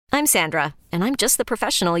I'm Sandra, and I'm just the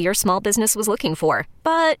professional your small business was looking for.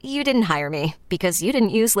 But you didn't hire me because you didn't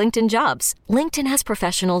use LinkedIn Jobs. LinkedIn has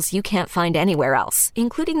professionals you can't find anywhere else,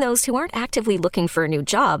 including those who aren't actively looking for a new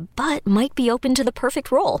job, but might be open to the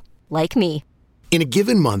perfect role, like me. In a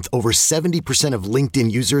given month, over 70% of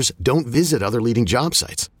LinkedIn users don't visit other leading job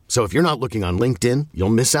sites. So if you're not looking on LinkedIn, you'll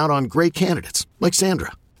miss out on great candidates like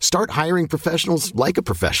Sandra. Start hiring professionals like a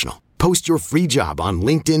professional. Post your free job on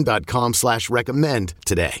linkedin.com/recommend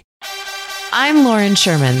today. I'm Lauren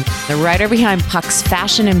Sherman, the writer behind Puck's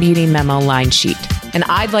Fashion and Beauty Memo line sheet. And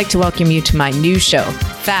I'd like to welcome you to my new show,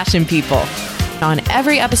 Fashion People. On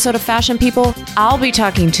every episode of Fashion People, I'll be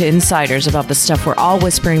talking to insiders about the stuff we're all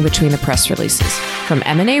whispering between the press releases. From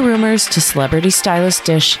M&A rumors to celebrity stylist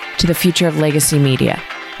dish to the future of legacy media.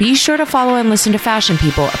 Be sure to follow and listen to Fashion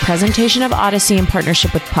People, a presentation of Odyssey in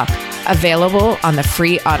partnership with Puck. Available on the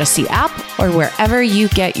free Odyssey app or wherever you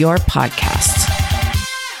get your podcasts.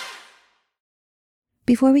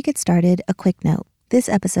 Before we get started, a quick note. This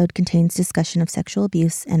episode contains discussion of sexual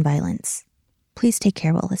abuse and violence. Please take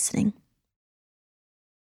care while listening.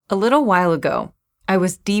 A little while ago, I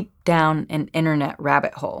was deep down an internet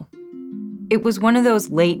rabbit hole. It was one of those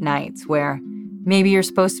late nights where maybe you're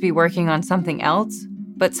supposed to be working on something else,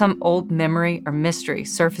 but some old memory or mystery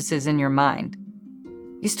surfaces in your mind.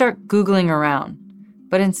 You start Googling around,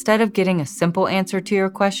 but instead of getting a simple answer to your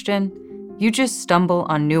question, you just stumble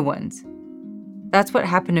on new ones. That's what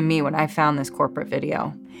happened to me when I found this corporate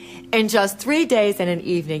video. In just 3 days and an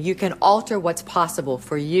evening, you can alter what's possible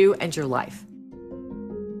for you and your life.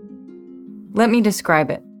 Let me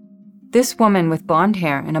describe it. This woman with blonde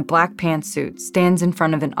hair and a black pantsuit stands in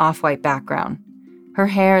front of an off-white background. Her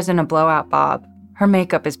hair is in a blowout bob. Her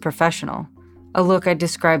makeup is professional, a look I'd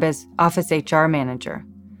describe as office HR manager.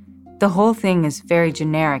 The whole thing is very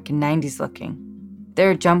generic and 90s looking. There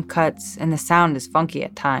are jump cuts and the sound is funky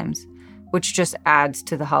at times, which just adds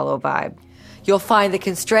to the hollow vibe. You'll find the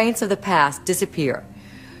constraints of the past disappear.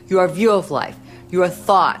 Your view of life, your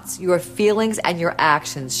thoughts, your feelings, and your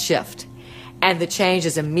actions shift. And the change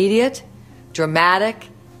is immediate, dramatic,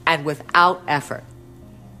 and without effort.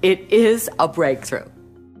 It is a breakthrough.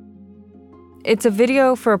 It's a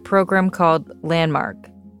video for a program called Landmark.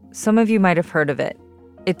 Some of you might have heard of it.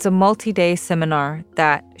 It's a multi-day seminar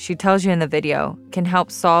that, she tells you in the video, can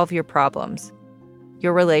help solve your problems,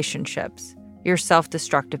 your relationships, your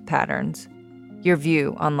self-destructive patterns, your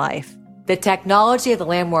view on life. The technology of the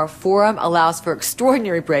Landmark Forum allows for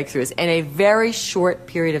extraordinary breakthroughs in a very short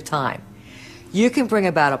period of time. You can bring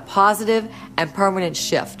about a positive and permanent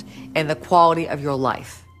shift in the quality of your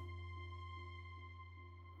life.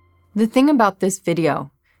 The thing about this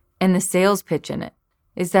video and the sales pitch in it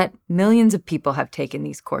is that millions of people have taken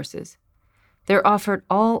these courses. They're offered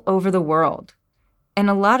all over the world. And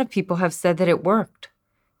a lot of people have said that it worked,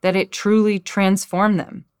 that it truly transformed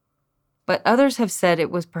them. But others have said it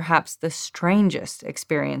was perhaps the strangest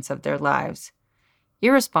experience of their lives.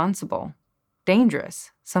 Irresponsible,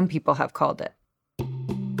 dangerous, some people have called it.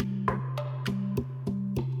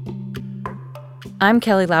 I'm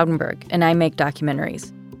Kelly Loudenberg, and I make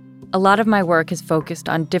documentaries. A lot of my work is focused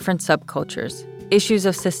on different subcultures, issues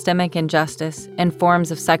of systemic injustice, and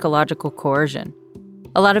forms of psychological coercion,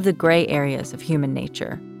 a lot of the gray areas of human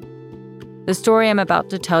nature. The story I'm about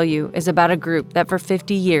to tell you is about a group that for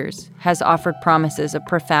 50 years has offered promises of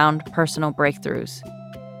profound personal breakthroughs.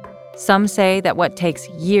 Some say that what takes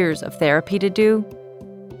years of therapy to do,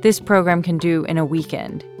 this program can do in a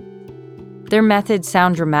weekend. Their methods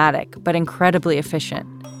sound dramatic, but incredibly efficient.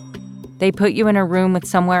 They put you in a room with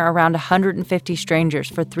somewhere around 150 strangers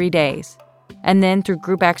for 3 days, and then through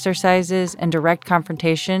group exercises and direct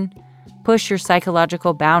confrontation, push your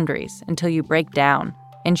psychological boundaries until you break down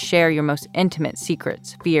and share your most intimate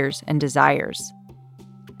secrets, fears, and desires.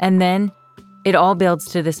 And then, it all builds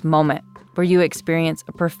to this moment where you experience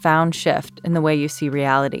a profound shift in the way you see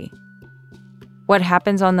reality. What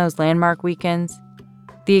happens on those landmark weekends,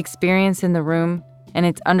 the experience in the room, and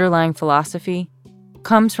its underlying philosophy,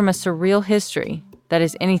 comes from a surreal history that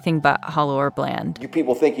is anything but hollow or bland. You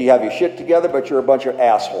people think you have your shit together, but you're a bunch of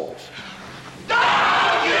assholes.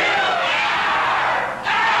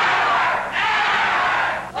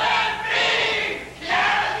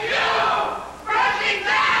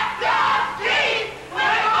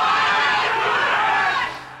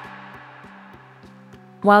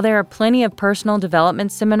 While there are plenty of personal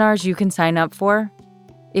development seminars you can sign up for,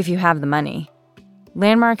 if you have the money,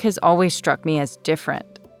 Landmark has always struck me as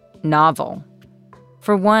different, novel.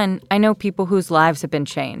 For one, I know people whose lives have been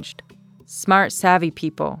changed. Smart, savvy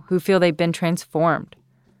people who feel they've been transformed.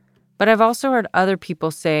 But I've also heard other people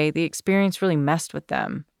say the experience really messed with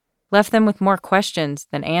them. left them with more questions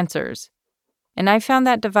than answers. And I found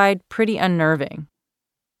that divide pretty unnerving.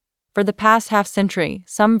 For the past half-century,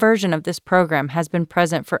 some version of this program has been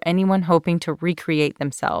present for anyone hoping to recreate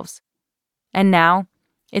themselves. And now,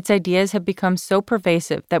 its ideas have become so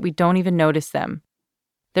pervasive that we don't even notice them.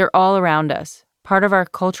 They're all around us, part of our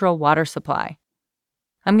cultural water supply.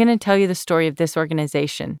 I'm going to tell you the story of this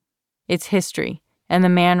organization, its history, and the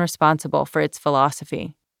man responsible for its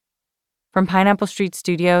philosophy. From Pineapple Street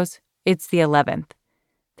Studios, it's the 11th.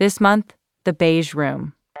 This month, the Beige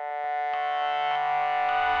Room.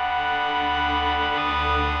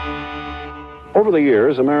 Over the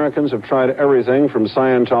years, Americans have tried everything from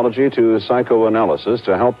Scientology to psychoanalysis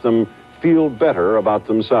to help them feel better about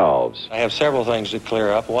themselves. I have several things to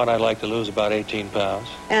clear up. One, I'd like to lose about 18 pounds.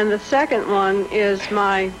 And the second one is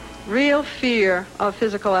my real fear of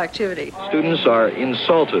physical activity. Students are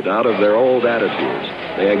insulted out of their old attitudes.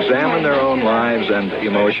 They examine their own lives and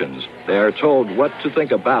emotions. They are told what to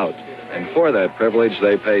think about, and for that privilege,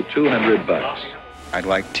 they pay $200. I'd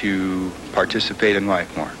like to participate in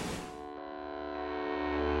life more.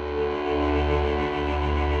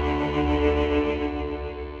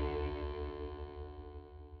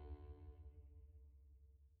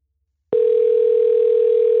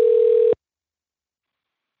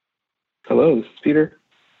 Hello, this is Peter.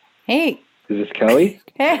 Hey. Is this Kelly?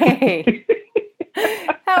 Hey.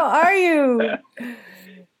 How are you?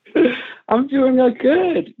 I'm doing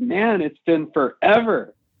good. Man, it's been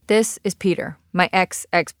forever. This is Peter, my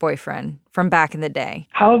ex-boyfriend from back in the day.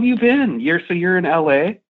 How have you been? You're in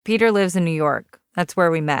LA? Peter lives in New York. That's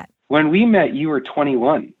where we met. When we met, you were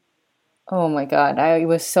 21. Oh my God, I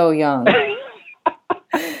was so young.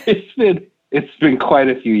 It's been quite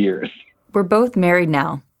a few years. We're both married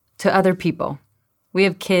now. To other people. We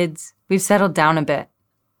have kids, we've settled down a bit.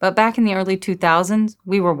 But back in the early 2000s,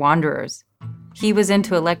 we were wanderers. He was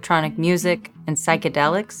into electronic music and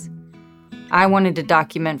psychedelics. I wanted to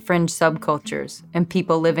document fringe subcultures and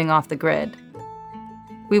people living off the grid.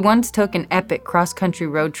 We once took an epic cross-country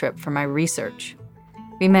road trip for my research.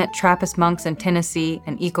 We met Trappist monks in Tennessee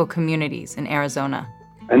and eco-communities in Arizona.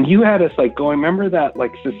 And you had us going, remember that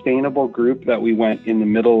sustainable group that we went in the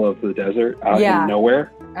middle of the desert out in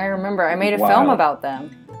nowhere? I remember. I made a film about them.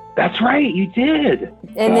 That's right, you did.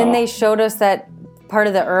 And then they showed us that part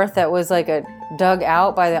of the earth that was dug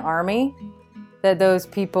out by the army, that those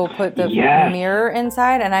people put the mirror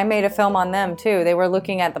inside, and I made a film on them too. They were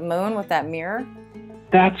looking at the moon with that mirror.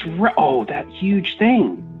 That's right. Oh, that huge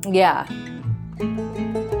thing. Yeah.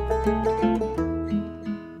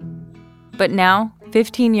 But now,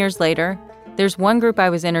 15 years later, there's one group I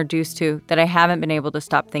was introduced to that I haven't been able to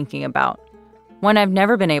stop thinking about. One I've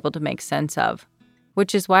never been able to make sense of,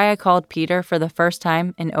 which is why I called Peter for the first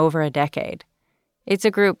time in over a decade. It's a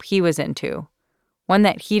group he was into, one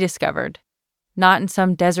that he discovered, not in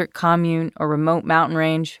some desert commune or remote mountain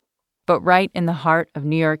range, but right in the heart of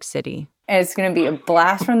New York City. And it's going to be a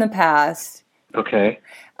blast from the past. Okay.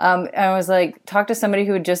 I was talk to somebody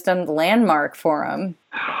who had just done the Landmark for him.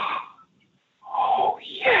 Oh,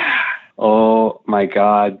 yeah. Oh, my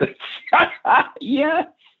God. Yes.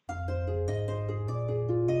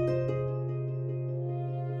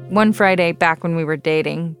 One Friday, back when we were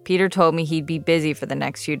dating, Peter told me he'd be busy for the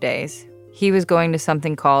next few days. He was going to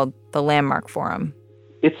something called the Landmark Forum.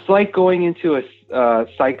 It's like going into a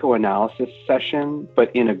psychoanalysis session,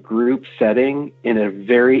 but in a group setting in a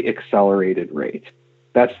very accelerated rate.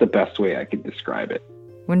 That's the best way I could describe it.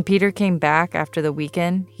 When Peter came back after the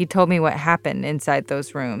weekend, he told me what happened inside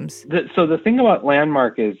those rooms. So the thing about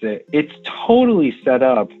Landmark is that it's totally set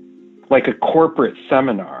up like a corporate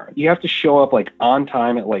seminar. You have to show up on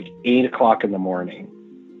time at 8 o'clock in the morning.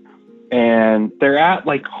 And they're at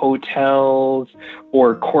hotels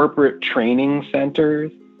or corporate training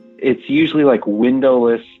centers. It's usually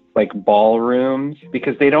windowless ballrooms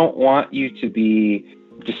because they don't want you to be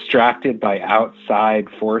distracted by outside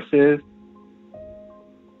forces.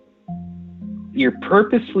 You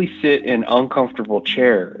purposely sit in uncomfortable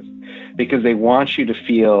chairs because they want you to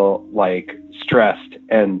feel stressed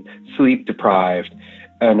and sleep deprived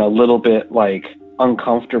and a little bit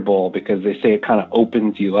uncomfortable because they say it kind of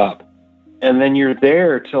opens you up. And then you're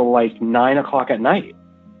there till 9 o'clock at night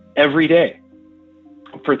every day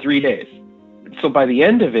for 3 days. So by the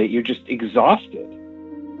end of it, you're just exhausted.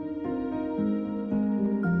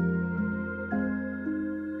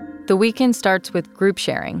 The weekend starts with group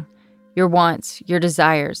sharing, your wants, your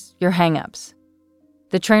desires, your hang-ups.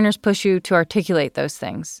 The trainers push you to articulate those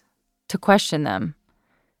things, to question them.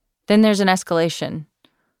 Then there's an escalation.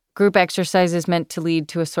 Group exercises meant to lead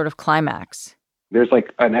to a sort of climax. There's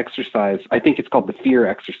like an exercise, I think it's called the fear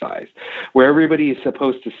exercise, where everybody is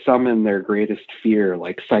supposed to summon their greatest fear,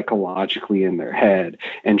 like psychologically in their head,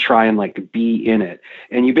 and try and like be in it.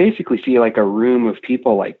 And you basically see like a room of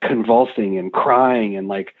people like convulsing and crying and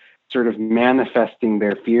like sort of manifesting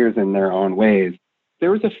their fears in their own ways.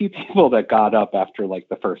 There was a few people that got up after like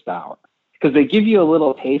the first hour, because they give you a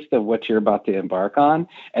little taste of what you're about to embark on.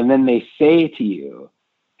 And then they say to you,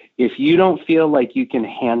 if you don't feel like you can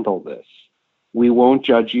handle this, we won't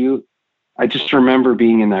judge you. I just remember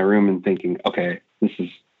being in that room and thinking, okay, this is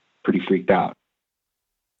pretty freaked out.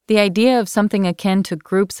 The idea of something akin to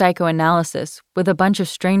group psychoanalysis with a bunch of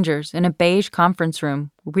strangers in a beige conference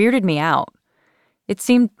room weirded me out. It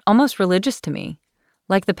seemed almost religious to me,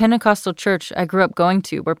 like the Pentecostal church I grew up going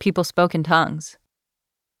to where people spoke in tongues.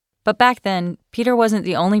 But back then, Peter wasn't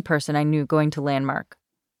the only person I knew going to Landmark.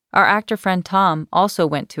 Our actor friend Tom also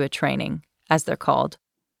went to a training, as they're called,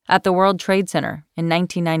 at the World Trade Center in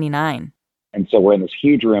 1999. And so we're in this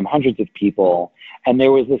huge room, hundreds of people, and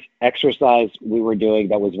there was this exercise we were doing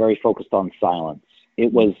that was very focused on silence.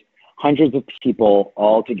 It was hundreds of people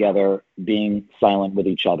all together being silent with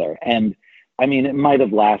each other. And I mean, it might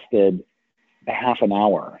have lasted a half an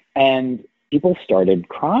hour, and people started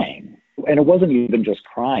crying. And it wasn't even just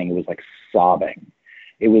crying, it was like sobbing.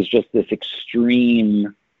 It was just this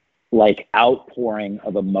extreme like outpouring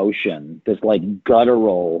of emotion, this like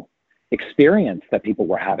guttural experience that people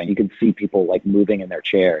were having. You could see people like moving in their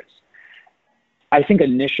chairs. I think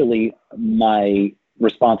initially my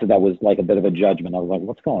response to that was like a bit of a judgment. I was like,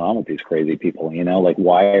 what's going on with these crazy people? You know, like,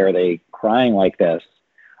 why are they crying like this?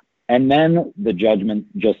 And then the judgment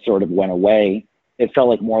just sort of went away. It felt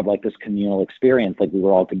like more of like this communal experience, like we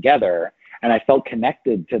were all together, and I felt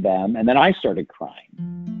connected to them. And then I started crying,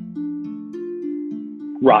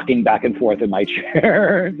 rocking back and forth in my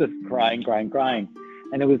chair, just crying.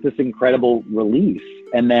 And it was this incredible release.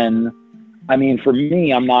 And then, I mean, for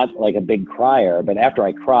me, I'm not like a big crier, but after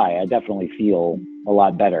I cry, I definitely feel a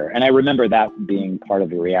lot better. And I remember that being part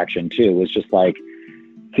of the reaction too, was just like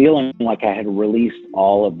feeling like I had released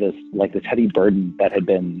all of this, like this heavy burden that had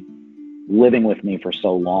been living with me for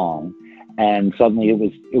so long. And suddenly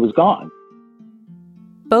it was gone.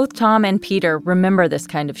 Both Tom and Peter remember this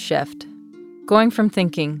kind of shift. Going from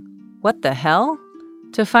thinking, what the hell,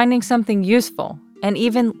 to finding something useful and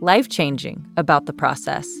even life-changing about the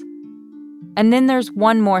process. And then there's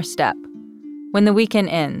one more step. When the weekend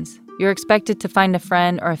ends, you're expected to find a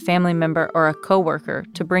friend or a family member or a coworker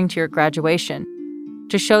to bring to your graduation,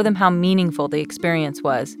 to show them how meaningful the experience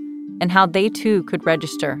was and how they too could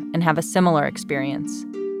register and have a similar experience.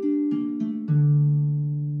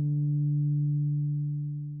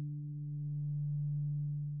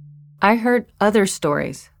 I heard other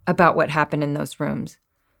stories about what happened in those rooms.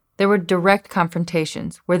 There were direct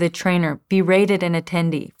confrontations where the trainer berated an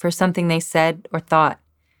attendee for something they said or thought.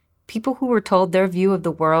 People who were told their view of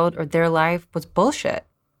the world or their life was bullshit.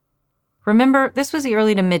 Remember, this was the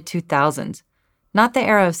early to mid-2000s, not the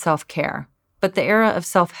era of self-care, but the era of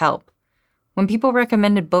self-help, when people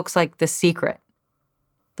recommended books like The Secret.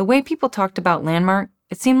 The way people talked about Landmark,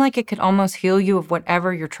 it seemed like it could almost heal you of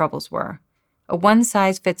whatever your troubles were. A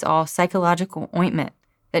one-size-fits-all psychological ointment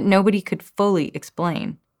that nobody could fully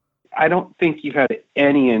explain. I don't think you had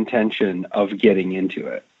any intention of getting into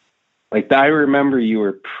it. Like, I remember you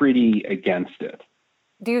were pretty against it.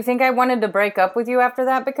 Do you think I wanted to break up with you after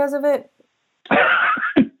that because of it?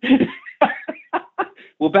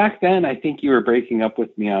 Well, back then, I think you were breaking up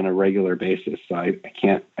with me on a regular basis, so I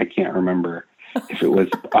can't remember if it was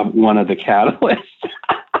one of the catalysts.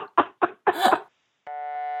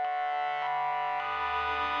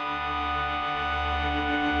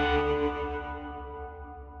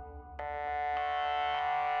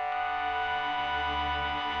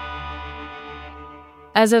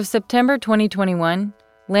 As of September 2021,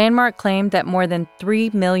 Landmark claimed that more than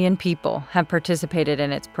 3 million people have participated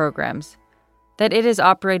in its programs, that it is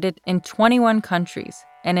operated in 21 countries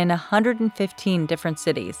and in 115 different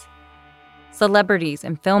cities. Celebrities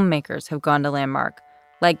and filmmakers have gone to Landmark,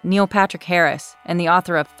 like Neil Patrick Harris and the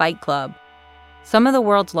author of Fight Club. Some of the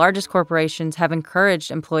world's largest corporations have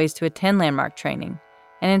encouraged employees to attend Landmark training,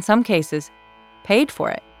 and in some cases, paid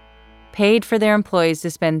for it. Paid for their employees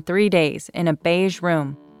to spend 3 days in a beige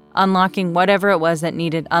room, unlocking whatever it was that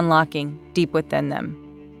needed unlocking deep within them.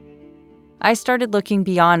 I started looking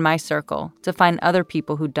beyond my circle to find other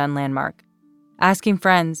people who'd done Landmark, asking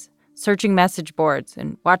friends, searching message boards,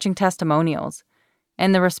 and watching testimonials,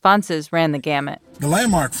 and the responses ran the gamut. The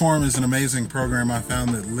Landmark Forum is an amazing program I found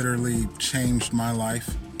that literally changed my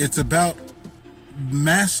life. It's about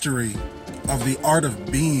mastery of the art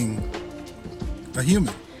of being a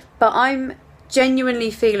human. But I'm genuinely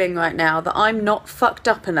feeling right now that I'm not fucked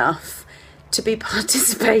up enough to be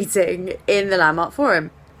participating in the Landmark Forum.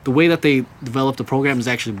 The way that they develop the program is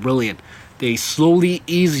actually brilliant. They slowly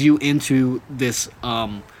ease you into this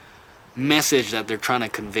message that they're trying to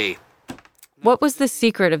convey. What was the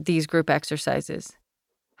secret of these group exercises?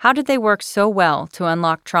 How did they work so well to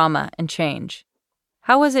unlock trauma and change?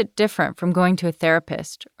 How was it different from going to a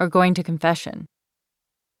therapist or going to confession?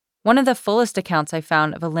 One of the fullest accounts I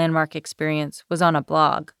found of a Landmark experience was on a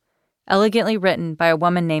blog, elegantly written by a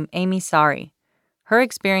woman named Amy Sari. Her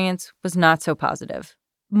experience was not so positive.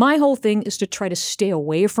 My whole thing is to try to stay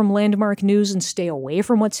away from Landmark news and stay away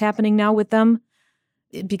from what's happening now with them,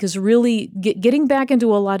 because really getting back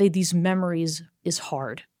into a lot of these memories is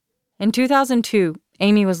hard. In 2002,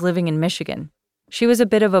 Amy was living in Michigan. She was a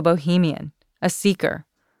bit of a bohemian, a seeker,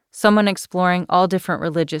 someone exploring all different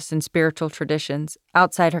religious and spiritual traditions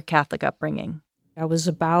outside her Catholic upbringing. I was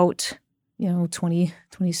about,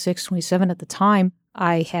 26, 27 at the time.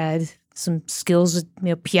 I had some skills,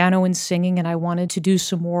 piano and singing, and I wanted to do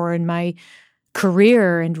some more in my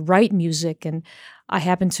career and write music. And I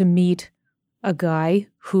happened to meet a guy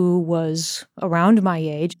who was around my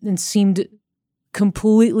age and seemed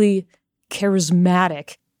completely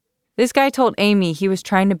charismatic. This guy told Amy he was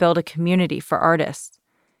trying to build a community for artists.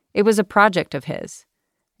 It was a project of his.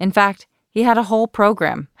 In fact, he had a whole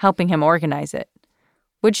program helping him organize it.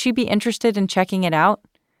 Would she be interested in checking it out?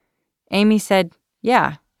 Amy said,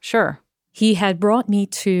 yeah, sure. He had brought me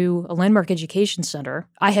to a Landmark Education Center.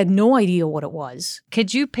 I had no idea what it was.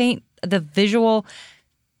 Could you paint the visual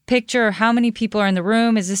picture? How many people are in the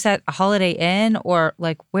room? Is this at a Holiday Inn or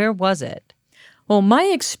where was it? Well, my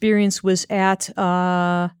experience was at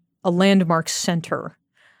a Landmark Center.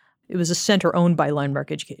 It was a center owned by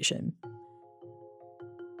Landmark Education.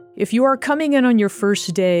 If you are coming in on your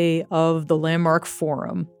first day of the Landmark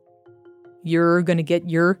Forum, you're going to get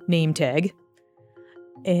your name tag,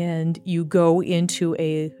 and you go into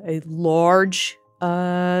a large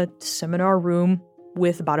seminar room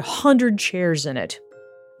with about 100 chairs in it.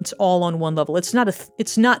 It's all on one level. It's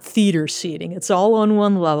not theater seating. It's all on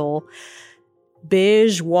one level.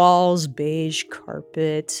 Beige walls, beige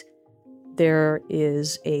carpet. There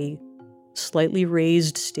is a slightly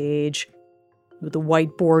raised stage with a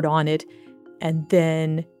whiteboard on it, and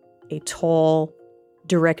then a tall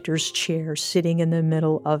director's chair sitting in the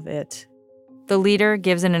middle of it. The leader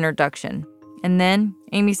gives an introduction, and then,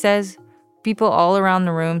 Amy says, people all around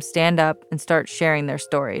the room stand up and start sharing their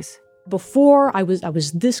stories. Before, I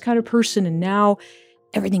was this kind of person, and now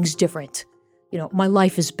everything's different. My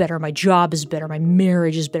life is better, my job is better, my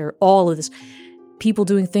marriage is better, all of this. People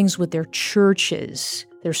doing things with their churches,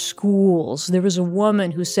 their schools. There was a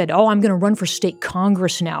woman who said, I'm going to run for state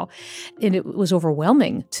Congress now. And it was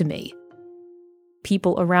overwhelming to me.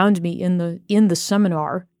 People around me in the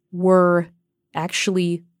seminar were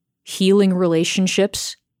actually healing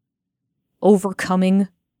relationships, overcoming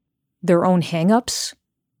their own hang-ups,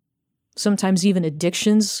 sometimes even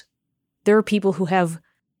addictions. There are people who have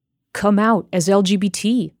come out as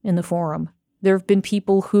LGBT in the forum. There have been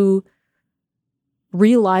people who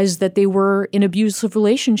realized that they were in abusive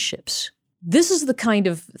relationships. This is the kind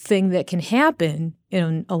of thing that can happen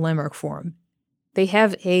in a Landmark Forum. They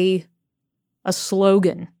have a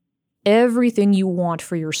slogan. Everything you want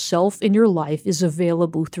for yourself in your life is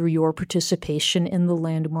available through your participation in the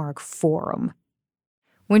Landmark Forum.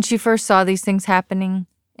 When she first saw these things happening,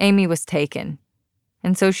 Amy was taken.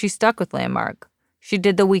 And so she stuck with Landmark. She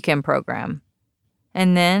did the weekend program.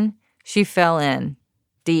 And then she fell in,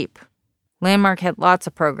 deep. Landmark had lots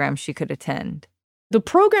of programs she could attend. The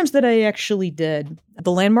programs that I actually did,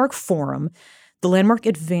 the Landmark Forum, the Landmark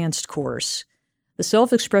Advanced course, the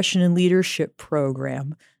Self-Expression and Leadership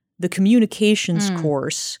program, the Communications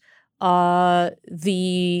course,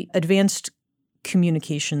 the Advanced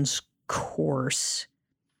Communications course,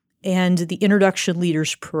 and the Introduction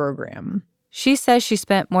Leaders program. She says she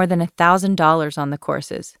spent more than $1,000 on the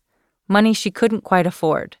courses, money she couldn't quite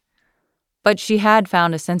afford. But she had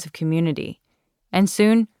found a sense of community, and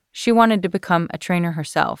soon she wanted to become a trainer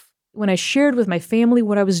herself. When I shared with my family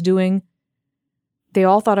what I was doing, they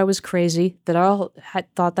all thought I was crazy, that I all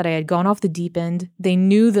thought that I had gone off the deep end. They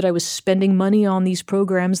knew that I was spending money on these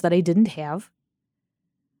programs that I didn't have.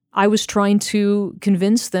 I was trying to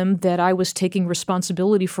convince them that I was taking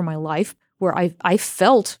responsibility for my life, where I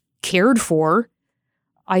felt cared for.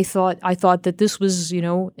 I thought that this was,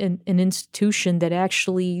 an institution that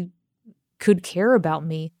actually could care about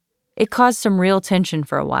me. It caused some real tension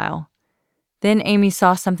for a while. Then Amy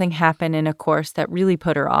saw something happen in a course that really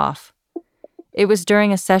put her off. It was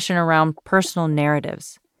during a session around personal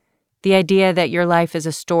narratives. The idea that your life is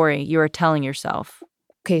a story you are telling yourself.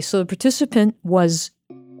 Okay, so the participant was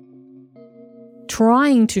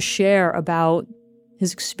trying to share about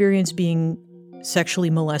his experience being sexually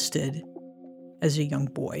molested as a young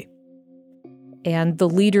boy. And the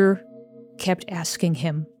leader kept asking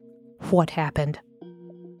him, what happened?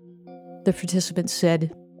 The participant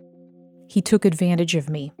said, he took advantage of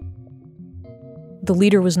me. The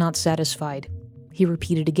leader was not satisfied. He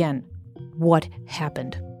repeated again, what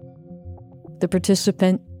happened? The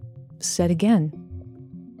participant said again,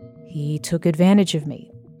 he took advantage of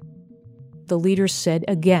me. The leader said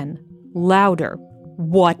again, louder,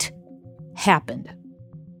 what happened?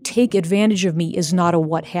 Take advantage of me is not a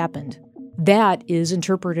what happened. That is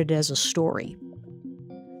interpreted as a story.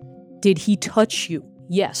 Did he touch you?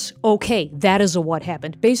 Yes. Okay, that is a what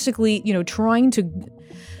happened. Basically, trying to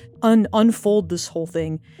unfold this whole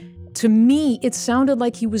thing. To me, it sounded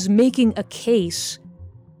like he was making a case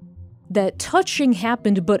that touching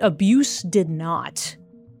happened, but abuse did not.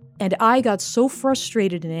 And I got so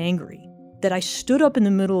frustrated and angry that I stood up in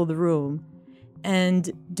the middle of the room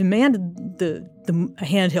and demanded the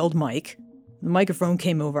handheld mic. The microphone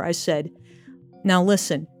came over. I said, now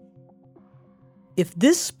listen, if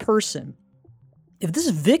this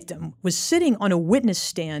victim was sitting on a witness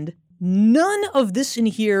stand, none of this in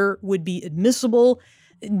here would be admissible.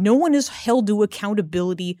 No one is held to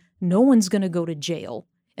accountability. No one's going to go to jail.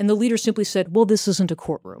 And the leader simply said, well, this isn't a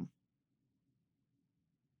courtroom.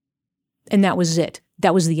 And that was it.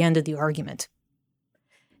 That was the end of the argument.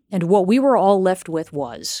 And what we were all left with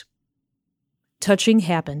was, touching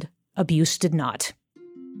happened, abuse did not.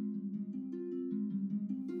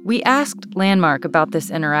 We asked Landmark about this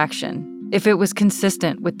interaction, if it was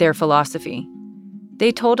consistent with their philosophy.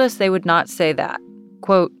 They told us they would not say that.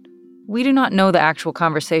 Quote, we do not know the actual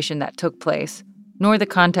conversation that took place, nor the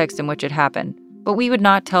context in which it happened, but we would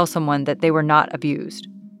not tell someone that they were not abused.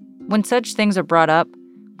 When such things are brought up,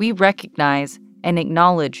 we recognize and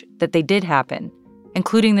acknowledge that they did happen,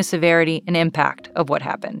 including the severity and impact of what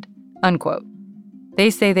happened, unquote. They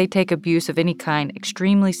say they take abuse of any kind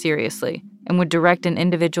extremely seriously and would direct an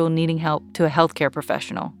individual needing help to a healthcare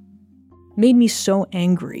professional. Made me so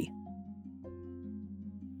angry.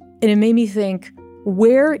 And it made me think,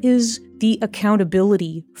 where is the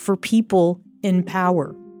accountability for people in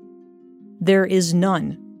power? There is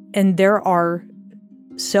none. And there are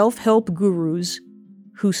self-help gurus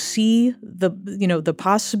who see the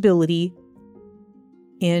possibility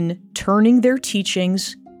in turning their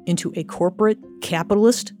teachings into a corporate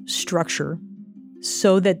capitalist structure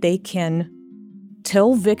so that they can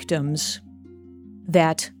tell victims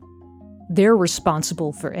that they're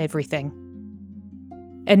responsible for everything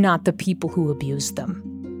and not the people who abused them.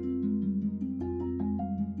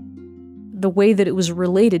 The way that it was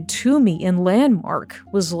related to me in Landmark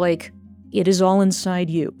was like, it is all inside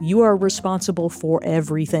you. You are responsible for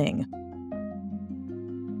everything.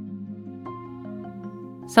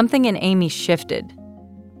 Something in Amy shifted.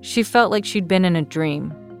 She felt like she'd been in a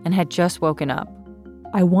dream and had just woken up.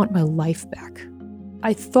 I want my life back.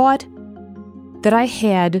 I thought that I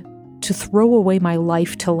had to throw away my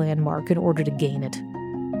life to Landmark in order to gain it.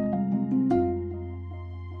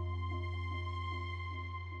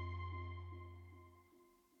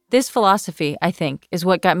 This philosophy, I think, is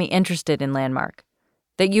what got me interested in Landmark.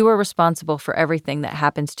 That you are responsible for everything that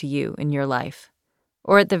happens to you in your life.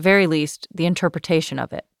 Or at the very least, the interpretation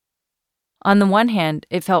of it. On the one hand,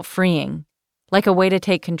 it felt freeing, like a way to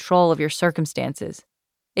take control of your circumstances.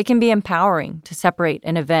 It can be empowering to separate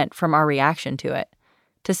an event from our reaction to it,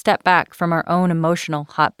 to step back from our own emotional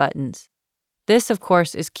hot buttons. This, of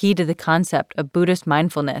course, is key to the concept of Buddhist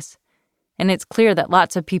mindfulness, and it's clear that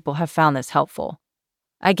lots of people have found this helpful.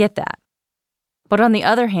 I get that. But on the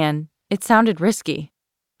other hand, it sounded risky,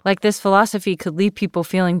 like this philosophy could leave people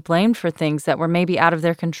feeling blamed for things that were maybe out of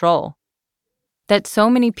their control. That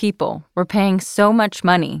so many people were paying so much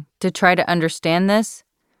money to try to understand this,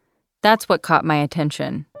 that's what caught my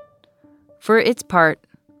attention. For its part,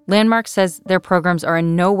 Landmark says their programs are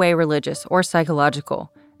in no way religious or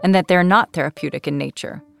psychological, and that they're not therapeutic in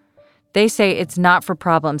nature. They say it's not for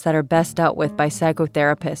problems that are best dealt with by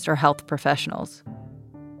psychotherapists or health professionals.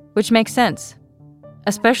 Which makes sense,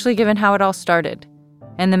 especially given how it all started,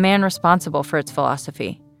 and the man responsible for its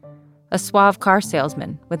philosophy, a suave car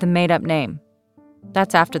salesman with a made-up name.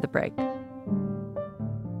 That's after the break.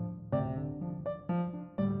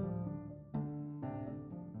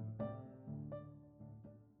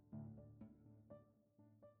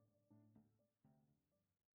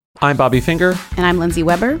 I'm Bobby Finger. And I'm Lindsay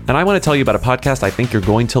Weber. And I want to tell you about a podcast I think you're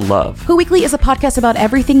going to love. Who Weekly is a podcast about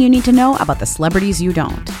everything you need to know about the celebrities you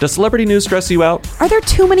don't. Does celebrity news stress you out? Are there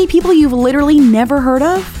too many people you've literally never heard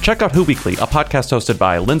of? Check out Who Weekly, a podcast hosted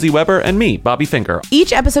by Lindsay Weber and me, Bobby Finger.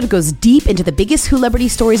 Each episode goes deep into the biggest Who-lebrity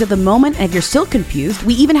stories of the moment, and if you're still confused,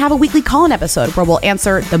 we even have a weekly call-in episode where we'll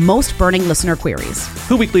answer the most burning listener queries.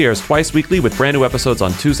 Who Weekly airs twice weekly with brand new episodes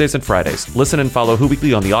on Tuesdays and Fridays. Listen and follow Who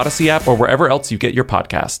Weekly on the Odyssey app or wherever else you get your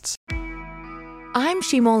podcasts. I'm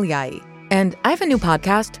Shimol Yai, and I have a new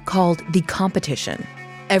podcast called The Competition.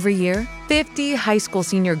 Every year, 50 high school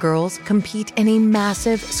senior girls compete in a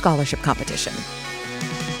massive scholarship competition.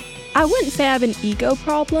 I wouldn't say I have an ego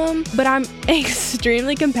problem, but I'm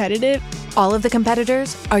extremely competitive. All of the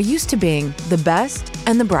competitors are used to being the best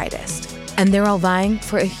and the brightest, and they're all vying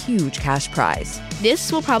for a huge cash prize.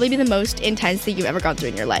 This will probably be the most intense thing you've ever gone through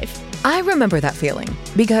in your life. I remember that feeling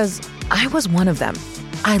because I was one of them.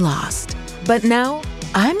 I lost. But now,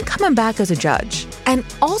 I'm coming back as a judge and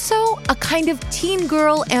also a kind of teen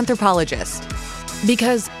girl anthropologist.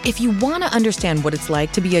 Because if you want to understand what it's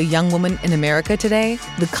like to be a young woman in America today,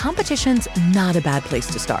 The Competition's not a bad place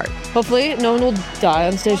to start. Hopefully, no one will die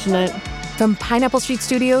on stage tonight. From Pineapple Street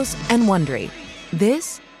Studios and Wondery,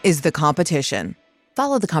 this is The Competition.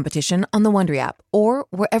 Follow The Competition on the Wondery app or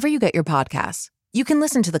wherever you get your podcasts. You can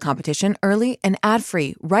listen to The Competition early and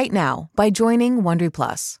ad-free right now by joining Wondery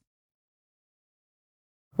Plus.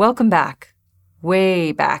 Welcome back,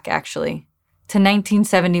 way back actually, to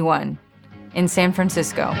 1971 in San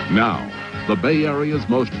Francisco. Now, the Bay Area's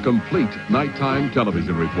most complete nighttime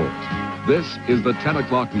television report. This is the 10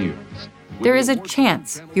 o'clock news. There is a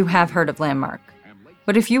chance you have heard of Landmark.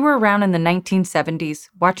 But if you were around in the 1970s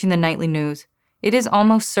watching the nightly news, it is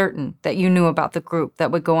almost certain that you knew about the group that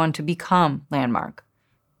would go on to become Landmark.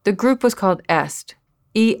 The group was called EST,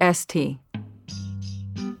 E-S-T.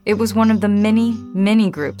 It was one of the many, many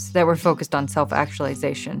groups that were focused on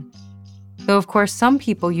self-actualization. Though, of course, some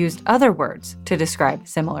people used other words to describe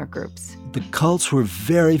similar groups. The cults were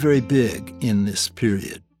very, very big in this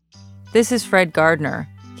period. This is Fred Gardner.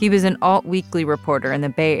 He was an alt weekly reporter in the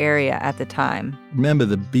Bay Area at the time. Remember,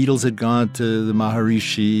 the Beatles had gone to the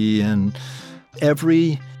Maharishi, and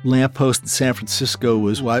every lamppost in San Francisco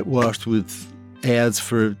was whitewashed with ads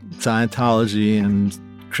for Scientology and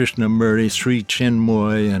Krishnamurti, Sri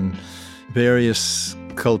Chinmoy, and various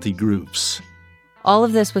culty groups. All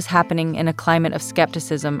of this was happening in a climate of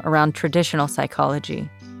skepticism around traditional psychology.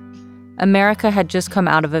 America had just come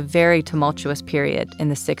out of a very tumultuous period in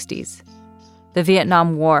the 60s. The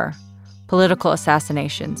Vietnam War, political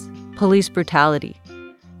assassinations, police brutality.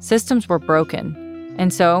 Systems were broken,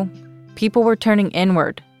 and so people were turning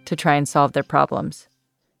inward to try and solve their problems.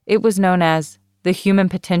 It was known as the Human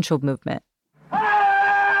Potential Movement.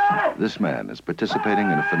 This man is participating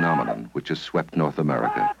in a phenomenon which has swept North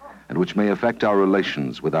America and which may affect our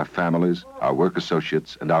relations with our families, our work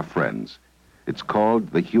associates, and our friends. It's called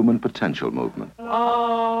the Human Potential Movement.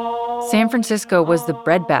 San Francisco was the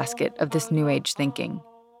breadbasket of this New Age thinking,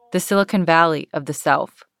 the Silicon Valley of the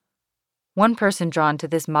South. One person drawn to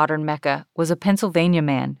this modern mecca was a Pennsylvania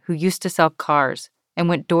man who used to sell cars and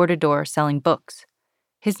went door to door selling books.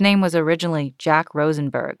 His name was originally Jack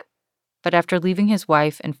Rosenberg, but after leaving his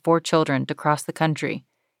wife and 4 children to cross the country,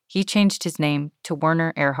 he changed his name to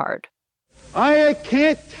Werner Erhard. I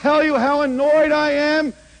can't tell you how annoyed I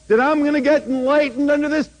am that I'm going to get enlightened under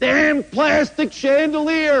this damn plastic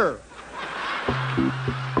chandelier.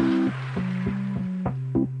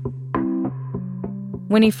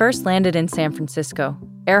 When he first landed in San Francisco,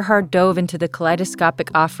 Erhard dove into the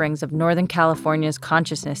kaleidoscopic offerings of Northern California's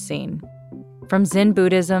consciousness scene. From Zen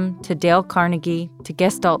Buddhism to Dale Carnegie to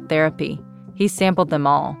Gestalt therapy, he sampled them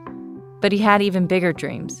all. But he had even bigger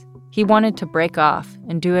dreams. He wanted to break off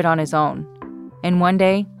and do it on his own. And one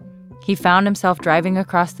day, he found himself driving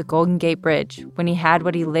across the Golden Gate Bridge when he had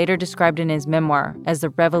what he later described in his memoir as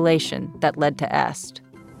the revelation that led to EST.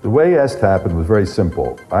 The way EST happened was very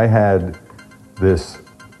simple. I had this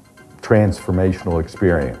transformational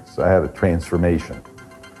experience. I had a transformation.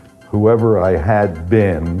 Whoever I had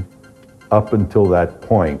been up until that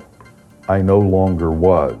point, I no longer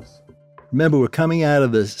was. Remember, we're coming out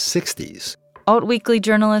of the 60s. Alt Weekly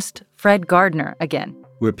journalist Fred Gardner again.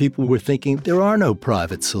 Where people were thinking there are no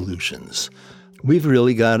private solutions. We've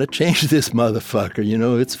really got to change this motherfucker. You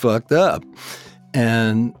know, it's fucked up.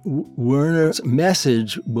 And Werner's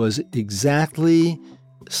message was exactly,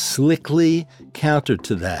 slickly counter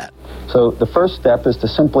to that. So the first step is to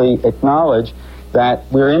simply acknowledge that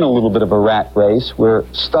we're in a little bit of a rat race. We're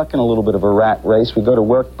stuck in a little bit of a rat race. We go to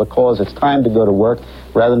work because it's time to go to work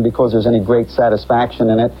rather than because there's any great satisfaction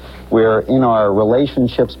in it. We're in our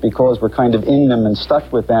relationships because we're kind of in them and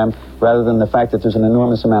stuck with them rather than the fact that there's an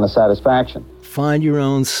enormous amount of satisfaction. Find your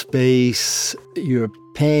own space. Your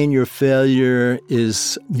pain, your failure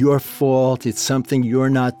is your fault. It's something you're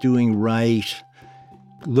not doing right.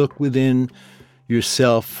 Look within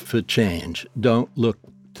yourself for change. Don't look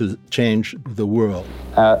to change the world.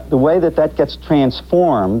 The way that gets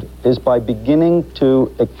transformed is by beginning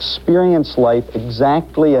to experience life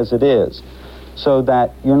exactly as it is, so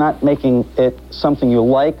that you're not making it something you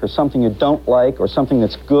like or something you don't like or something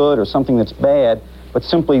that's good or something that's bad, but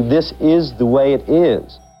simply this is the way it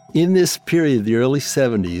is. In this period, the early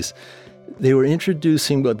 70s, they were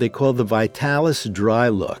introducing what they call the Vitalis dry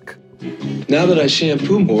look. Now that I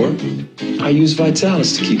shampoo more, I use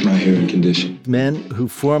Vitalis to keep my hair in condition. Men who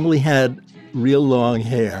formerly had real long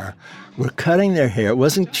hair were cutting their hair. It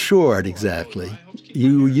wasn't short exactly.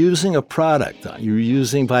 You were using a product. You were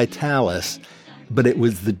using Vitalis, but it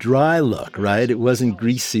was the dry look, right? It wasn't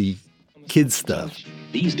greasy kid stuff.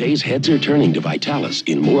 These days, heads are turning to Vitalis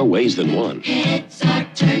in more ways than one. Heads are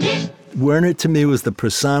turning. Werner, to me, was the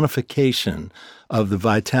personification of the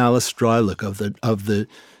Vitalis dry look, of the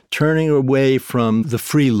turning away from the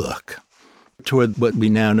free look toward what we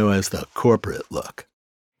now know as the corporate look.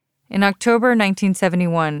 In October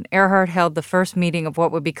 1971, Erhard held the first meeting of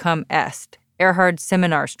what would become EST, Erhard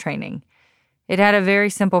Seminars Training. It had a very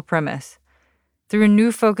simple premise. Through a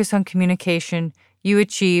new focus on communication, you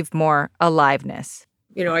achieve more aliveness.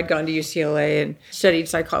 You know, I'd gone to UCLA and studied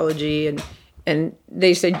psychology, and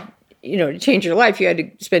they said, you know, to change your life, you had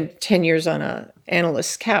to spend 10 years on a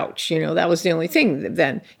analyst's couch. You know, that was the only thing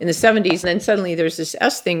then in the 70s. And then suddenly there's this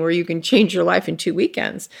S thing where you can change your life in 2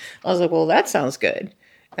 weekends. I was like, well, that sounds good.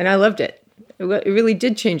 And I loved it. It really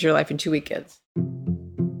did change your life in 2 weekends.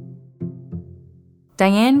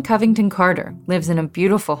 Diane Covington Carter lives in a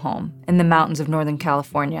beautiful home in the mountains of Northern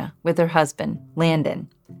California with her husband, Landon.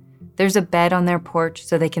 There's a bed on their porch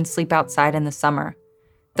so they can sleep outside in the summer,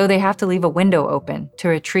 though they have to leave a window open to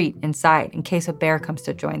retreat inside in case a bear comes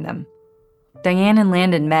to join them. Diane and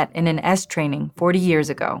Landon met in an S training 40 years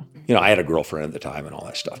ago. You know, I had a girlfriend at the time and all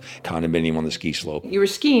that stuff. Condominium on the ski slope. You were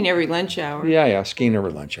skiing every lunch hour. Yeah, skiing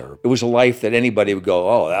every lunch hour. It was a life that anybody would go,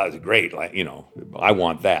 oh, that was great. Like, you know, I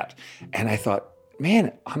want that. And I thought,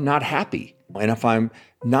 man, I'm not happy. And if I'm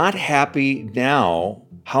not happy now,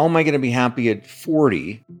 how am I going to be happy at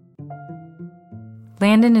 40?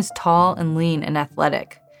 Landon is tall and lean and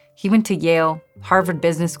athletic. He went to Yale, Harvard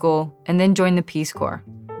Business School, and then joined the Peace Corps.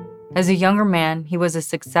 As a younger man, he was a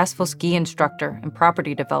successful ski instructor and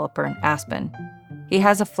property developer in Aspen. He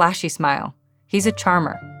has a flashy smile. He's a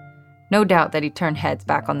charmer. No doubt that he turned heads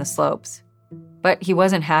back on the slopes. But he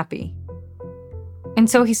wasn't happy. And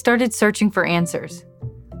so he started searching for answers.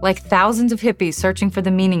 Like thousands of hippies searching for the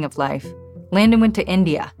meaning of life, Landon went to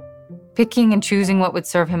India, picking and choosing what would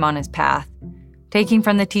serve him on his path. Taking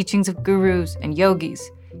from the teachings of gurus and yogis,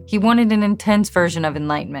 he wanted an intense version of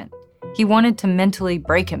enlightenment. He wanted to mentally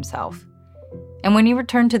break himself. And when he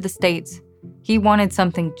returned to the States, he wanted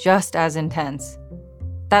something just as intense.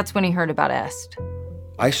 That's when he heard about EST.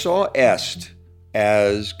 I saw EST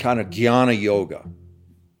as kind of Jnana Yoga,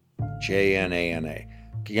 Jnana,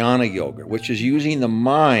 Jnana Yoga, which is using the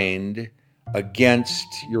mind against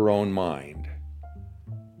your own mind.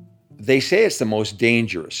 They say it's the most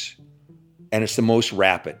dangerous and it's the most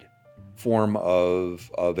rapid form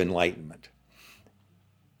of enlightenment.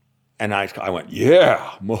 And I went,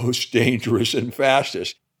 yeah, most dangerous and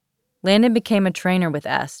fastest. Landon became a trainer with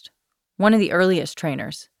EST, one of the earliest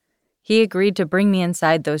trainers. He agreed to bring me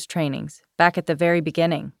inside those trainings, back at the very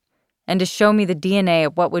beginning, and to show me the DNA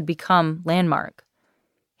of what would become Landmark.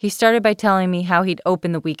 He started by telling me how he'd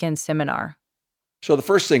open the weekend seminar. So the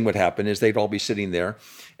first thing would happen is they'd all be sitting there,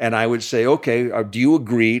 and I would say, okay, do you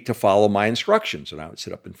agree to follow my instructions? And I would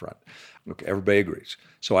sit up in front. Okay, everybody agrees.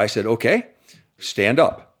 So I said, okay, stand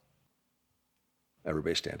up.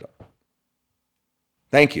 Everybody stand up.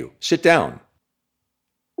 Thank you. Sit down.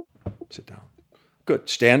 Sit down. Good.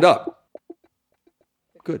 Stand up.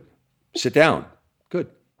 Good. Sit down. Good.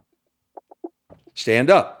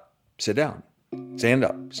 Stand up. Sit down. Stand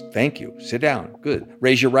up. Thank you. Sit down. Good.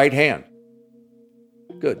 Raise your right hand.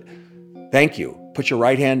 Good. Thank you. Put your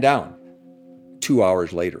right hand down. 2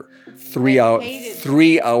 hours later. 3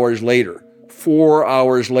 hours later. 4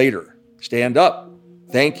 hours later. Stand up.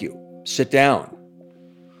 Thank you. Sit down.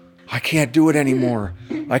 I can't do it anymore.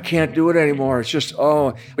 It's just,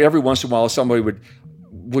 every once in a while somebody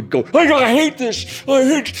would go, I hate this.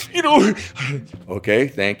 Okay,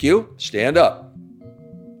 thank you. Stand up.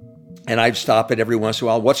 And I'd stop it every once in a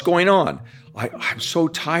while. What's going on? I'm so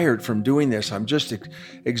tired from doing this. I'm just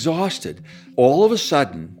exhausted. All of a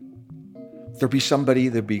sudden, there'd be somebody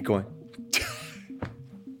that'd be going,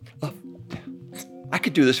 oh, I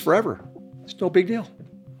could do this forever. It's no big deal.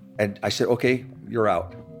 And I said, okay, you're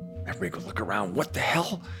out. Everybody would look around. What the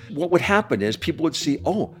hell? What would happen is people would see,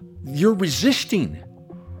 oh, you're resisting.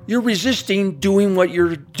 You're resisting doing what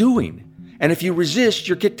you're doing. And if you resist,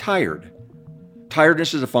 you get tired.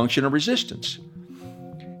 Tiredness is a function of resistance.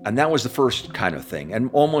 And that was the first kind of thing. And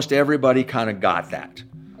almost everybody kind of got that.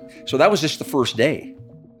 So that was just the first day.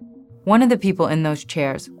 One of the people in those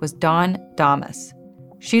chairs was Dawn Damas.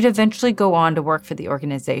 She'd eventually go on to work for the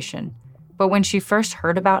organization. But when she first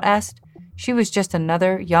heard about EST, she was just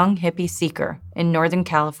another young hippie seeker in Northern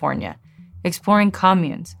California, exploring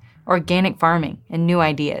communes, organic farming, and new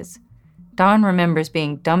ideas. Dawn remembers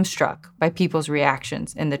being dumbstruck by people's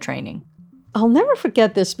reactions in the training. I'll never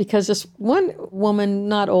forget this because this one woman,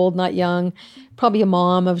 not old, not young, probably a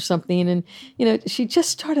mom of something, and, she just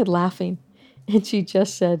started laughing. And she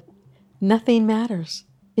just said, nothing matters.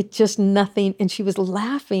 It just nothing. And she was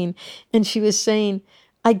laughing, and she was saying,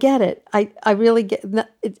 I get it. I really get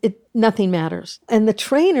it. Nothing matters. And the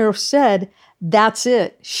trainer said, that's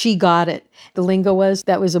it. She got it. The lingo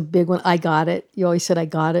that was a big one. I got it. You always said, I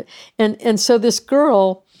got it. And so this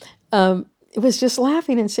girl was just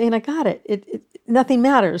laughing and saying, I got it. Nothing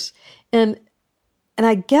matters. And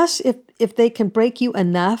I guess if they can break you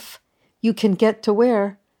enough, you can get to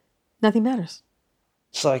where nothing matters.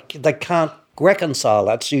 It's like they can't reconcile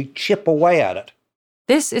that, so you chip away at it.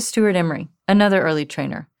 This is Stuart Emery, another early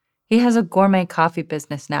trainer. He has a gourmet coffee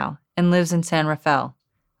business now and lives in San Rafael,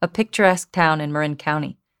 a picturesque town in Marin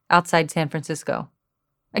County, outside San Francisco.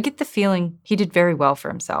 I get the feeling he did very well for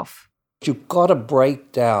himself. You've got to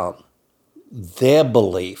break down their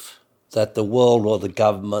belief that the world or the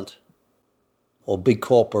government or big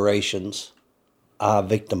corporations are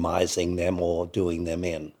victimizing them or doing them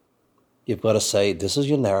in. You've got to say, this is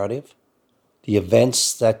your narrative. The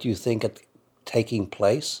events that you think are taking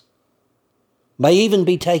place may even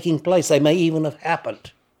be taking place. They may even have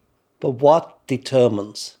happened. But what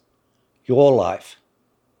determines your life,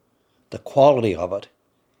 the quality of it,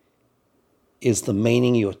 is the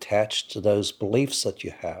meaning you attach to those beliefs that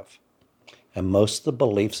you have. And most of the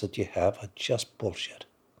beliefs that you have are just bullshit.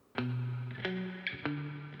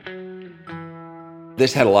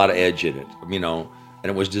 This had a lot of edge in it, and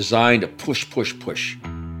it was designed to push, push, push.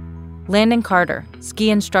 Landon Carter, ski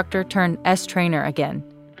instructor turned S trainer again.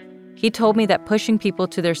 He told me that pushing people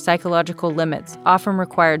to their psychological limits often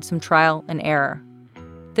required some trial and error.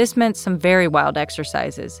 This meant some very wild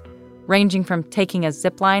exercises, ranging from taking a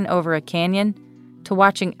zip line over a canyon to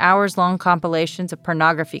watching hours-long compilations of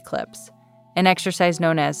pornography clips, an exercise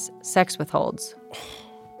known as sex withholds.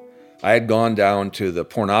 I had gone down to the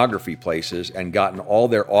pornography places and gotten all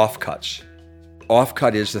their offcuts.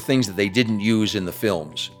 Offcut is the things that they didn't use in the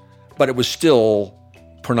films, but it was still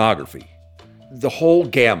pornography. The whole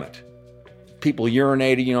gamut. People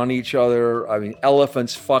urinating on each other,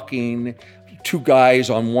 elephants fucking, two guys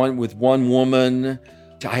with one woman.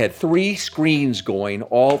 I had 3 screens going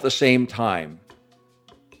all at the same time.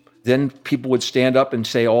 Then people would stand up and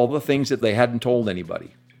say all the things that they hadn't told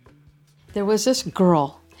anybody. There was this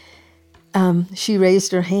girl. She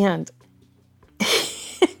raised her hand.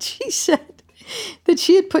 She said that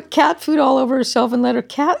she had put cat food all over herself and let her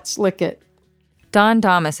cats lick it. Dawn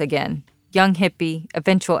Damas again, young hippie,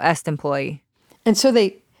 eventual EST employee. And so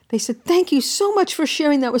they said, thank you so much for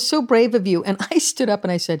sharing. That was so brave of you. And I stood up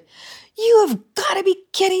and I said, you have got to be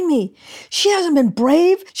kidding me. She hasn't been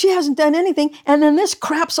brave. She hasn't done anything. And then this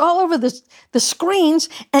crap's all over the screens.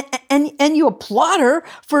 And you applaud her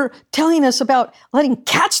for telling us about letting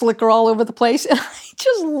cats lick her all over the place. And I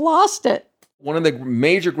just lost it. One of the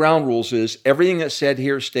major ground rules is everything that's said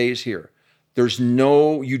here stays here.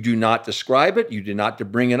 You do not describe it. You do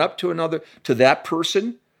not bring it up to that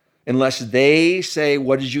person. Unless they say,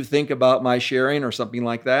 what did you think about my sharing or something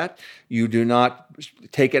like that? You do not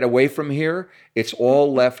take it away from here. It's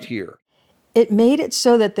all left here. It made it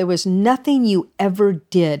so that there was nothing you ever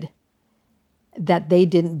did that they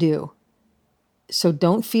didn't do. So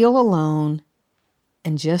don't feel alone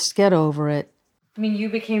and just get over it. You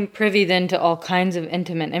became privy then to all kinds of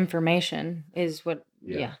intimate information is what,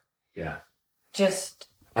 yeah. Just.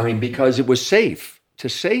 Because it was safe to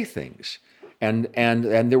say things. And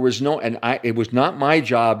there was it was not my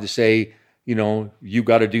job to say, you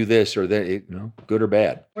got to do this or that, good or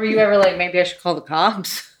bad. Were you ever like, maybe I should call the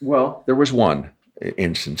cops? Well, there was one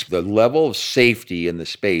instance. The level of safety in the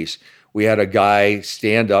space, we had a guy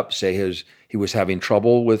stand up, say he was having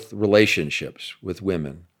trouble with relationships with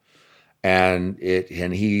women. And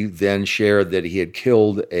he then shared that he had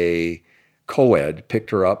killed a co-ed,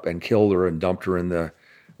 picked her up and killed her and dumped her in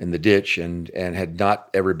the ditch and had not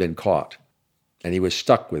ever been caught. And he was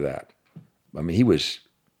stuck with that. I mean, he was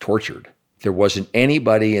tortured. There wasn't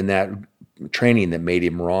anybody in that training that made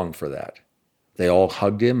him wrong for that. They all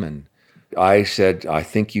hugged him, and I said, I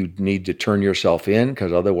think you need to turn yourself in,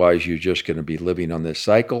 because otherwise you're just going to be living on this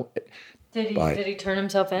cycle. Did he turn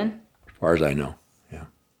himself in? As far as I know.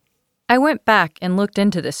 I went back and looked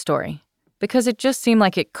into this story because it just seemed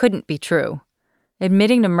like it couldn't be true.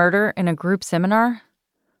 Admitting to murder in a group seminar?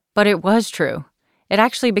 But it was true. It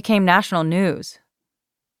actually became national news.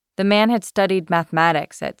 The man had studied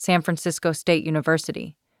mathematics at San Francisco State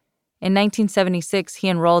University. In 1976, he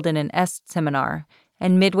enrolled in an EST seminar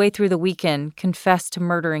and midway through the weekend confessed to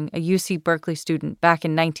murdering a UC Berkeley student back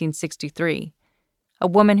in 1963, a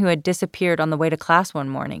woman who had disappeared on the way to class one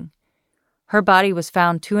morning. Her body was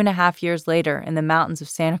found 2.5 years later in the mountains of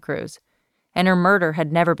Santa Cruz, and her murder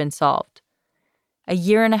had never been solved. A 1.5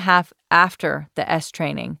 years after the EST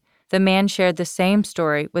training, the man shared the same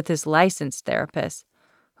story with his licensed therapist,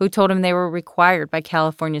 who told him they were required by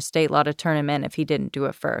California state law to turn him in if he didn't do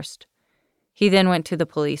it first. He then went to the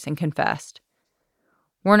police and confessed.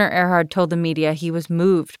 Werner Erhard told the media he was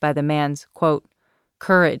moved by the man's, quote,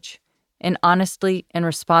 courage in honestly and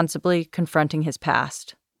responsibly confronting his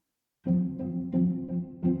past.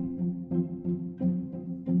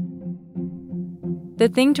 The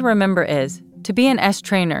thing to remember is, to be an EST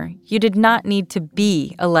trainer, you did not need to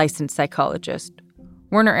be a licensed psychologist.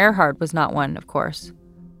 Werner Erhard was not one, of course.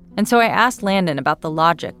 And so I asked Landon about the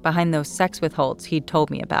logic behind those sex withholds he'd told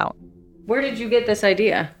me about. Where did you get this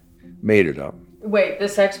idea? Made it up. Wait, the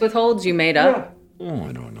sex withholds you made up? Yeah. Oh,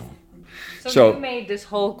 I don't know. So you made this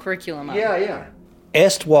whole curriculum up? Yeah.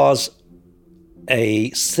 EST was a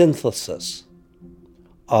synthesis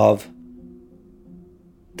of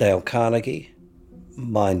Dale Carnegie,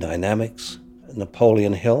 mind dynamics,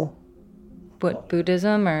 Napoleon Hill. What,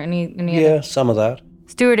 Buddhism or any Yeah, other? some of that.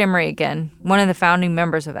 Stuart Emery again, one of the founding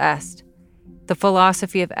members of EST. The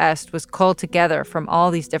philosophy of EST was culled together from all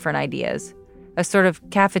these different ideas, a sort of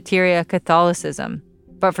cafeteria Catholicism,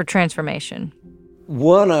 but for transformation.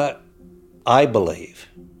 Werner, I believe,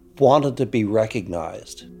 wanted to be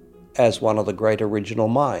recognized as one of the great original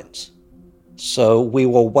minds. So we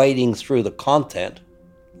were wading through the content,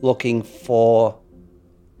 looking for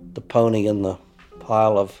the pony in the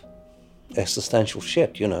pile of existential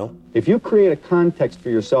shit, you know. If you create a context for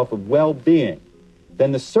yourself of well-being,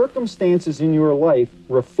 then the circumstances in your life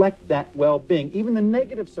reflect that well-being. Even the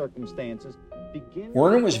negative circumstances begin...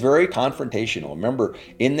 Werner was very confrontational. Remember,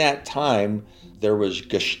 in that time, there was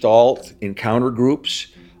Gestalt encounter groups.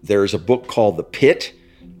 There's a book called The Pit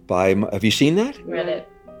by... Have you seen that? Read it.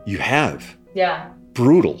 You have. Yeah.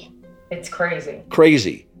 Brutal. It's crazy.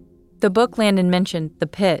 Crazy. The book Landon mentioned, The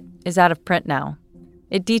Pit, is out of print now.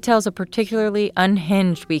 It details a particularly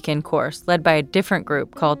unhinged weekend course led by a different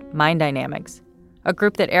group called Mind Dynamics, a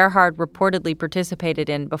group that Erhard reportedly participated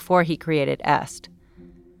in before he created EST.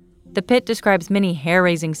 The Pit describes many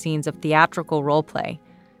hair-raising scenes of theatrical role play,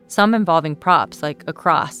 some involving props like a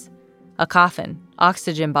cross, a coffin,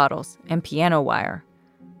 oxygen bottles, and piano wire.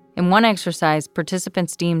 In one exercise,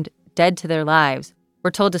 participants deemed dead to their lives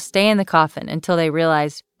were told to stay in the coffin until they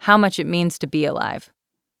realized how much it means to be alive.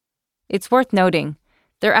 It's worth noting,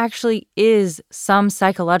 there actually is some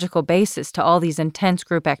psychological basis to all these intense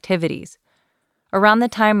group activities. Around the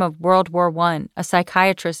time of World War I, a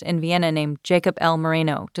psychiatrist in Vienna named Jacob L.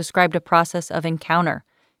 Moreno described a process of encounter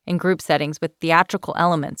in group settings with theatrical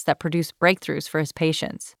elements that produced breakthroughs for his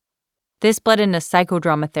patients. This bled into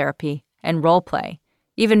psychodrama therapy and role play.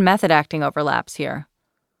 Even method acting overlaps here.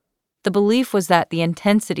 The belief was that the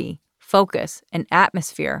intensity, focus, and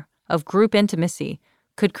atmosphere of group intimacy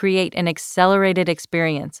could create an accelerated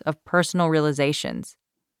experience of personal realizations.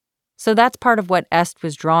 So that's part of what EST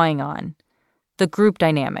was drawing on, the group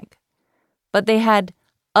dynamic. But they had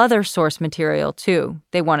other source material, too,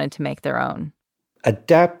 they wanted to make their own.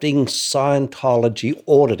 Adapting Scientology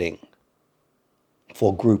auditing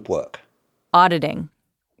for group work. Auditing,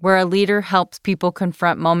 where a leader helps people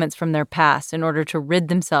confront moments from their past in order to rid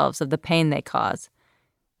themselves of the pain they cause.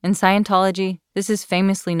 In Scientology, this is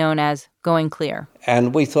famously known as going clear.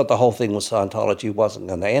 And we thought the whole thing with Scientology wasn't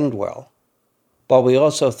going to end well. But we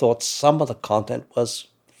also thought some of the content was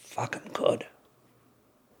fucking good.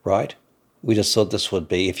 Right? We just thought this would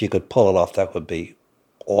be, if you could pull it off, that would be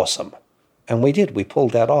awesome. And we did. We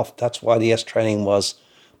pulled that off. That's why the EST training was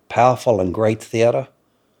powerful and great theater.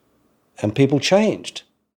 And people changed.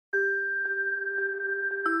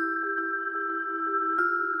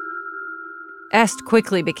 Est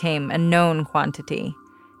quickly became a known quantity.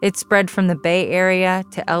 It spread from the Bay Area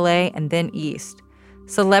to LA and then east.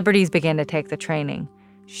 Celebrities began to take the training.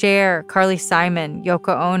 Cher, Carly Simon,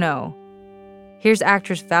 Yoko Ono. Here's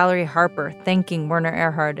actress Valerie Harper thanking Werner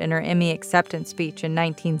Erhard in her Emmy acceptance speech in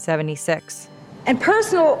 1976. And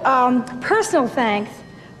personal thanks,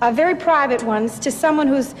 very private ones, to someone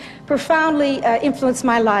who's profoundly influenced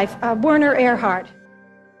my life, Werner Erhard.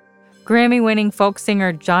 Grammy-winning folk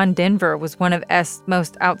singer John Denver was one of Est's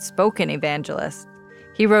most outspoken evangelists.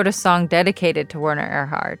 He wrote a song dedicated to Werner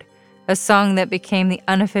Erhard, a song that became the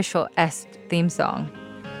unofficial Est theme song.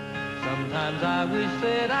 Sometimes I wish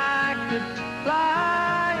that I could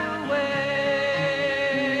fly away.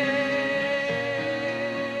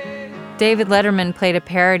 David Letterman played a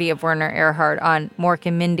parody of Werner Erhard on Mork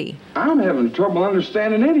and Mindy. I'm having trouble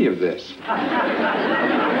understanding any of this.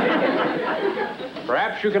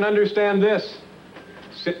 Perhaps you can understand this.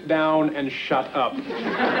 Sit down and shut up.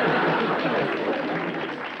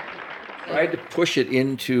 Tried to push it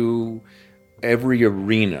into every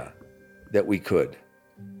arena that we could.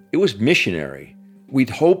 It was missionary. We'd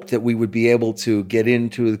hoped that we would be able to get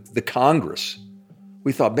into the Congress.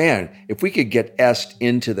 We thought, man, if we could get Est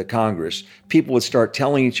into the Congress, people would start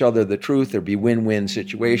telling each other the truth. There'd be win-win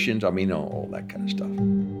situations. I mean, all that kind of stuff.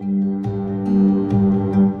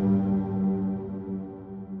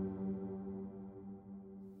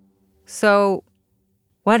 So,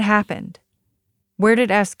 what happened? Where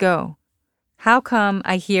did Est go? How come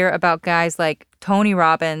I hear about guys like Tony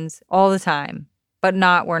Robbins all the time, but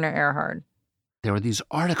not Werner Erhard? There were these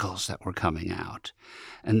articles that were coming out,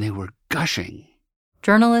 and they were gushing.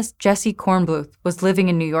 Journalist Jesse Kornbluth was living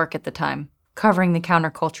in New York at the time, covering the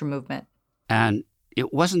counterculture movement. And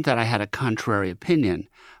it wasn't that I had a contrary opinion,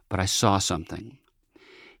 but I saw something.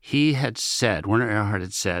 He had said, Werner Erhard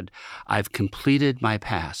had said, "I've completed my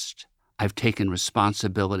past. I've taken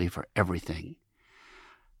responsibility for everything.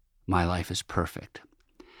 My life is perfect."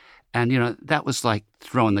 And, that was like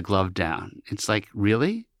throwing the glove down. It's like,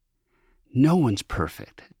 really? No one's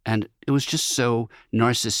perfect. And it was just so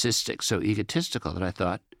narcissistic, so egotistical that I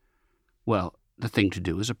thought, well, the thing to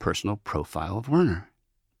do is a personal profile of Werner.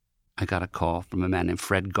 I got a call from a man named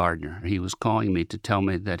Fred Gardner. He was calling me to tell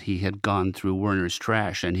me that he had gone through Werner's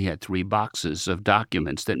trash and he had 3 boxes of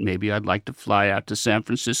documents that maybe I'd like to fly out to San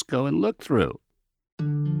Francisco and look through.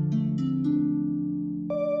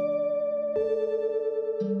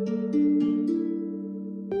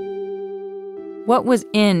 What was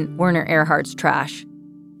in Werner Erhard's trash?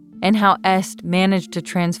 And how Est managed to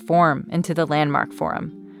transform into the Landmark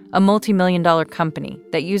Forum, a multi-million-dollar company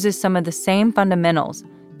that uses some of the same fundamentals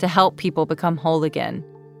to help people become whole again.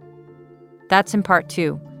 That's in part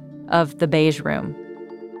 2 of The Beige Room.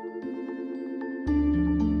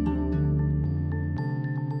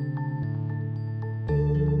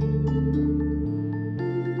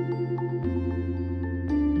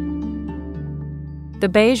 The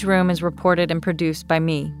Beige Room is reported and produced by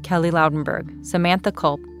me, Kelly Loudenberg, Samantha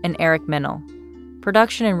Culp, and Eric Minnell.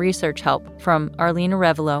 Production and research help from Arlene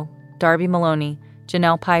Arevalo, Darby Maloney,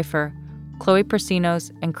 Janelle Pfeiffer, Chloe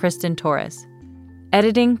Prasinos, and Kristen Torres.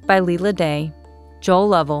 Editing by Leela Day, Joel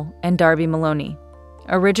Lovell, and Darby Maloney.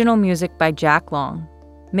 Original music by Jack Long.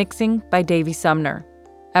 Mixing by Davey Sumner.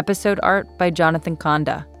 Episode art by Jonathan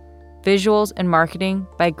Konda. Visuals and marketing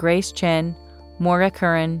by Grace Chen, Morga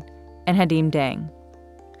Curran, and Hadim Dang.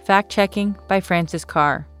 Fact-checking by Francis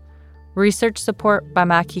Carr. Research support by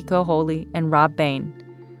Makiko Holy and Rob Bain.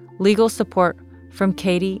 Legal support from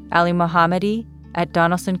Katie Ali Mohammadi at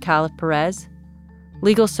Donaldson Calif Perez.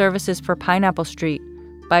 Legal services for Pineapple Street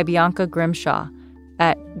by Bianca Grimshaw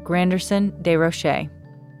at Granderson de Roche.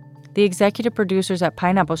 The executive producers at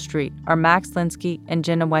Pineapple Street are Max Linsky and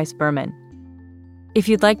Jenna Weiss-Berman. If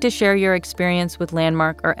you'd like to share your experience with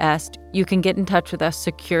Landmark or Est, you can get in touch with us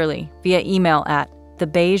securely via email at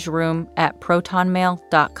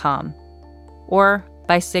thebeigeroom@protonmail.com or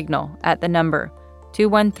by signal at the number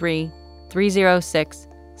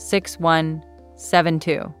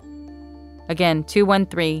 213-306-6172. Again,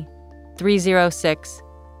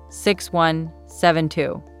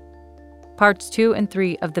 213-306-6172. Parts 2 and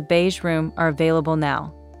 3 of The Beige Room are available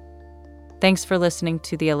now. Thanks for listening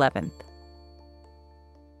to The 11th.